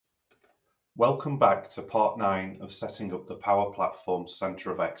Welcome back to part 9 of setting up the Power Platform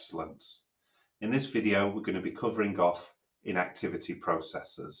Centre of Excellence. In this video, we're going to be covering off inactivity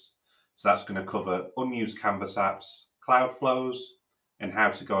processes. So that's going to cover unused Canvas apps, cloud flows, and how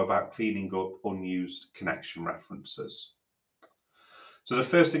to go about cleaning up unused connection references. So the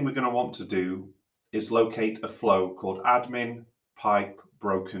first thing we're going to want to do is locate a flow called admin pipe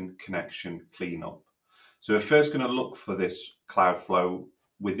broken connection cleanup. So we're first going to look for this cloud flow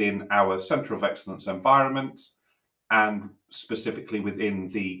within our Centre of Excellence environment and specifically within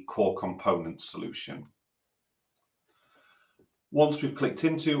the core components solution. Once we've clicked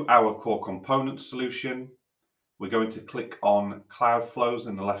into our core components solution, we're going to click on cloud flows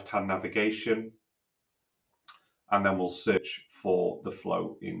in the left-hand navigation, and then we'll search for the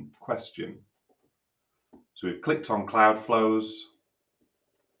flow in question. So we've clicked on cloud flows.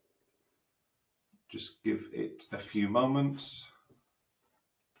 Just give it a few moments.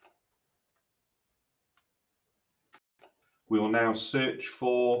 We will now search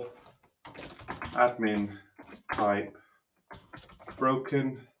for admin pipe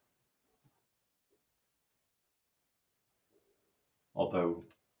broken, although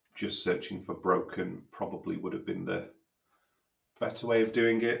just searching for broken probably would have been the better way of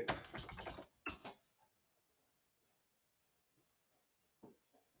doing it.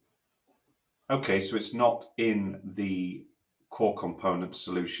 Okay, so it's not in the core components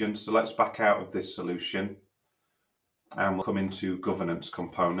solution, so let's back out of this solution. And we'll come into governance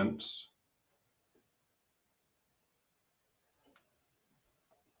components.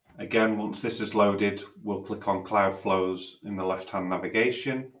 Again, once this is loaded, we'll click on cloud flows in the left-hand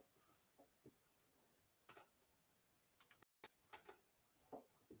navigation.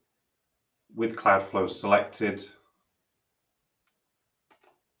 With cloud flows selected,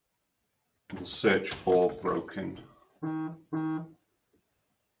 we'll search for broken.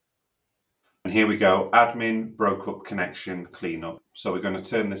 And here we go, admin broke up connection cleanup. So we're going to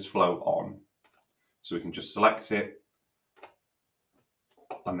turn this flow on. So we can just select it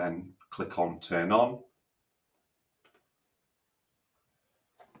and then click on turn on.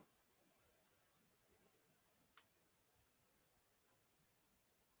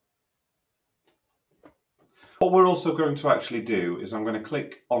 What we're also going to actually do is I'm going to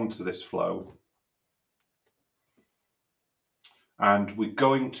click onto this flow. And we're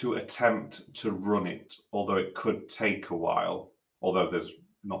going to attempt to run it, although it could take a while, although there's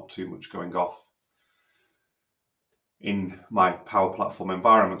not too much going off in my Power Platform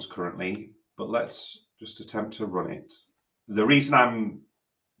environments currently, but let's just attempt to run it. The reason I'm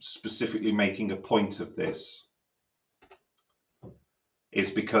specifically making a point of this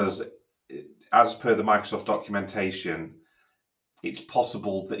is because, as per the Microsoft documentation, it's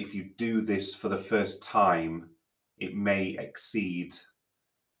possible that if you do this for the first time, it may exceed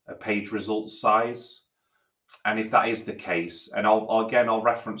a page result size. And if that is the case, and I'll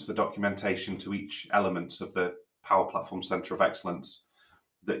reference the documentation to each elements of the Power Platform Centre of Excellence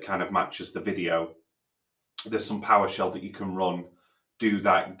that kind of matches the video. There's some PowerShell that you can run, do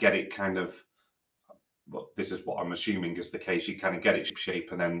that, get it kind of, well, this is what I'm assuming is the case, you kind of get it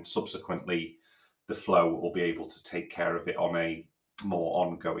shape, and then subsequently the flow will be able to take care of it on a more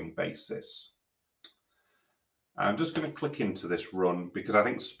ongoing basis. I'm just going to click into this run because I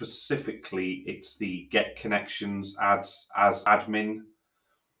think specifically it's the get connections as admin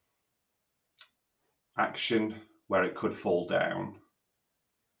action where it could fall down,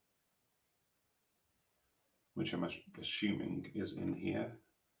 which I'm assuming is in here.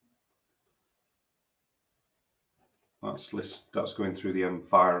 That's going through the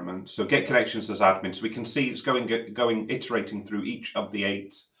environment. So get connections as admin. So we can see it's iterating through each of the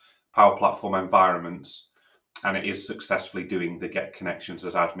 8 Power Platform environments. And it is successfully doing the get connections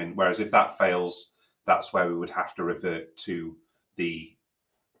as admin. Whereas if that fails, that's where we would have to revert to the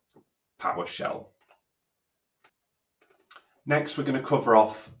PowerShell. Next, we're going to cover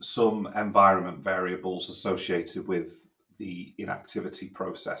off some environment variables associated with the inactivity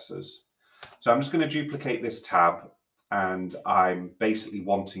processes. So I'm just going to duplicate this tab, and I'm basically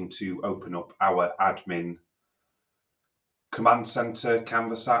wanting to open up our admin command center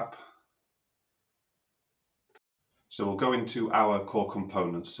Canvas app. So we'll go into our core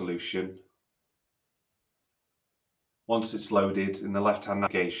components solution. Once it's loaded, in the left-hand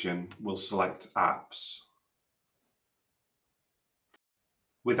navigation, we'll select apps.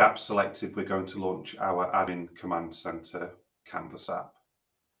 With apps selected, we're going to launch our admin command center Canvas app.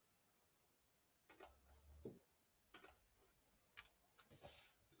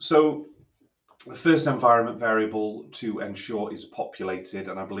 So the first environment variable to ensure is populated,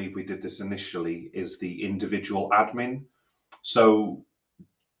 and I believe we did this initially, is the individual admin. So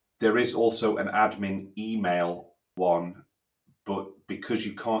There is also an admin email one, but because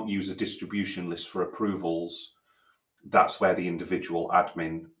you can't use a distribution list for approvals, that's where the individual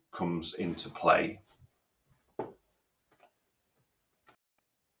admin comes into play.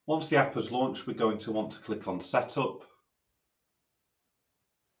 Once the app has launched, we're going to want to click on Setup.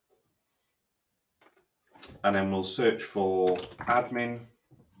 And then we'll search for admin.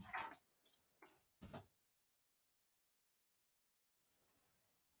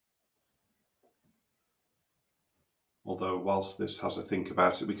 Although whilst this has a think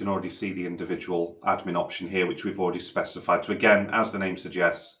about it, we can already see the individual admin option here, which we've already specified. So again, as the name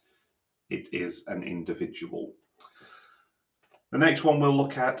suggests, it is an individual. The next one we'll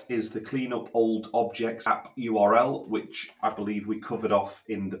look at is the Clean Up Old Objects app URL, which I believe we covered off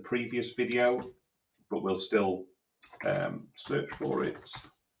in the previous video, but we'll still search for it.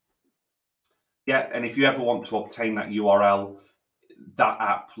 Yeah, and if you ever want to obtain that URL, that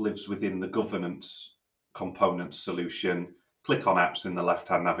app lives within the governance component solution. Click on apps in the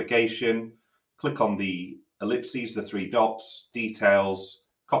left-hand navigation, click on the ellipses, the three dots, details,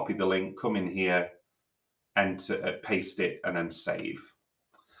 copy the link, come in here, enter, paste it, and then save.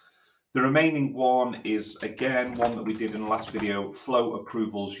 The remaining one is, again, one that we did in the last video, Flow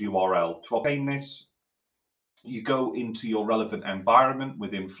Approvals URL. To obtain this, you go into your relevant environment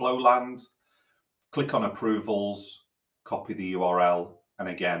within Flowland, click on Approvals, copy the URL, and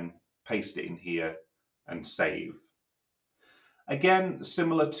again, paste it in here and save. Again,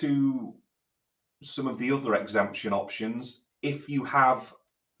 similar to some of the other exemption options, if you have,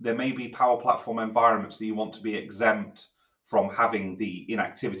 there may be Power Platform environments that you want to be exempt from having the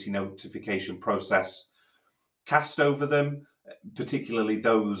inactivity notification process cast over them, particularly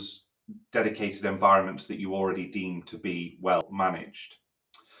those dedicated environments that you already deem to be well managed.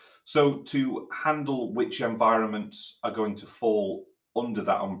 So to handle which environments are going to fall under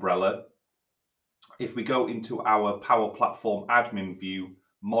that umbrella, if we go into our Power Platform admin view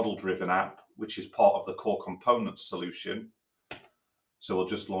model-driven app, which is part of the core components solution, so we'll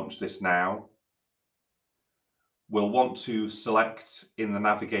just launch this now. We'll want to select in the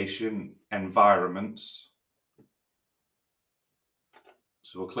navigation environments.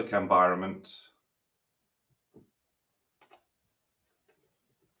 So we'll click environment.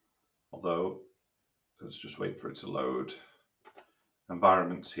 Although, let's just wait for it to load.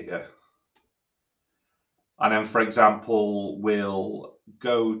 Environments here. And then, for example, we'll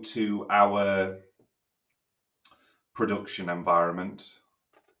go to our production environment.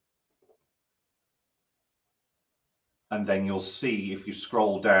 And then you'll see, if you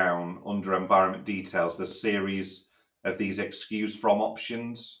scroll down under environment details, there's a series of these excuse from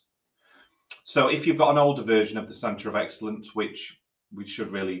options. So if you've got an older version of the Centre of Excellence, which we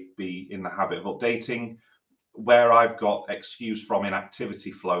should really be in the habit of updating, where I've got excuse from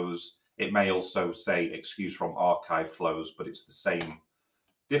inactivity flows, it may also say excuse from archive flows, but it's the same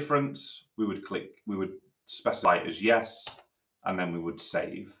difference. We would specify it as yes, and then we would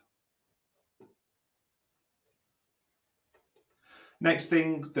save. Next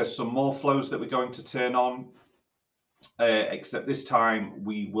thing, there's some more flows that we're going to turn on, except this time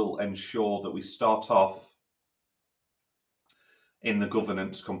we will ensure that we start off in the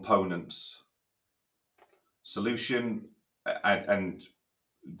governance components solution, and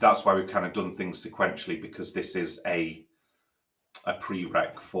that's why we've kind of done things sequentially, because this is a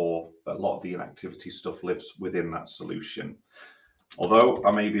prereq for a lot of the inactivity stuff lives within that solution. Although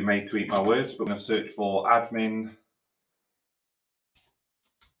I may be made to eat my words, but I'm going to search for admin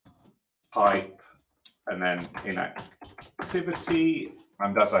pipe and then inactivity.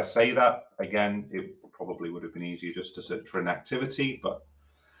 And as I say that, again, it probably would have been easier just to search for inactivity, but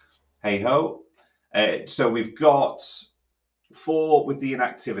hey ho. So we've got 4 with the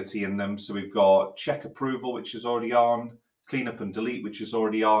inactivity in them. So we've got check approval, which is already on, clean up and delete, which is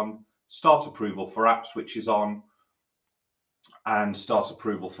already on, start approval for apps, which is on, and start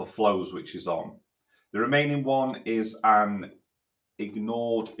approval for flows, which is on. The remaining one is an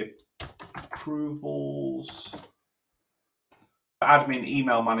ignored approvals. Admin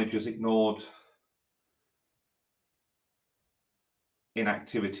email managers ignored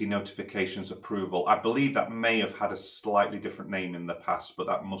inactivity notifications approval. I believe that may have had a slightly different name in the past, but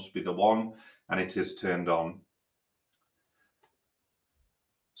that must be the one, and it is turned on.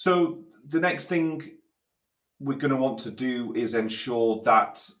 So the next thing we're going to want to do is ensure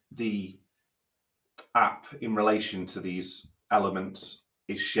that the app in relation to these elements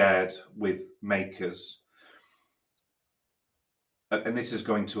is shared with makers. And this is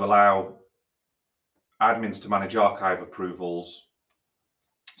going to allow admins to manage archive approvals.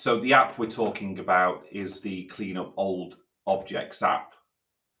 So the app we're talking about is the Clean Up Old Objects app.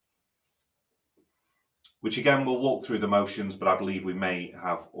 which again, we'll walk through the motions, but I believe we may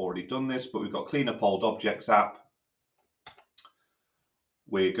have already done this. But we've got Clean Up Old Objects app.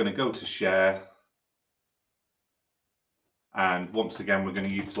 We're going to go to share. And once again, we're going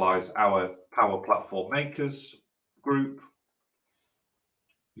to utilize our Power Platform Makers group.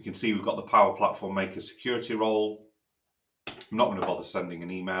 You can see we've got the Power Platform Maker security role. I'm not going to bother sending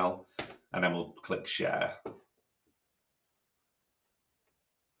an email, and then we'll click share.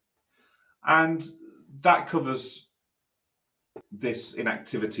 And that covers this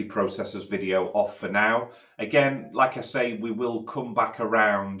inactivity processors video off for now. Again, like I say, we will come back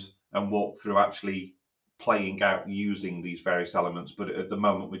around and walk through actually playing out using these various elements, but at the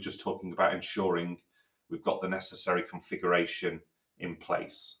moment we're just talking about ensuring we've got the necessary configuration in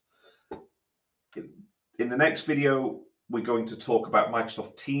place. In the next video, we're going to talk about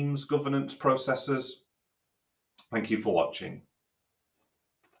Microsoft Teams governance processes. Thank you for watching.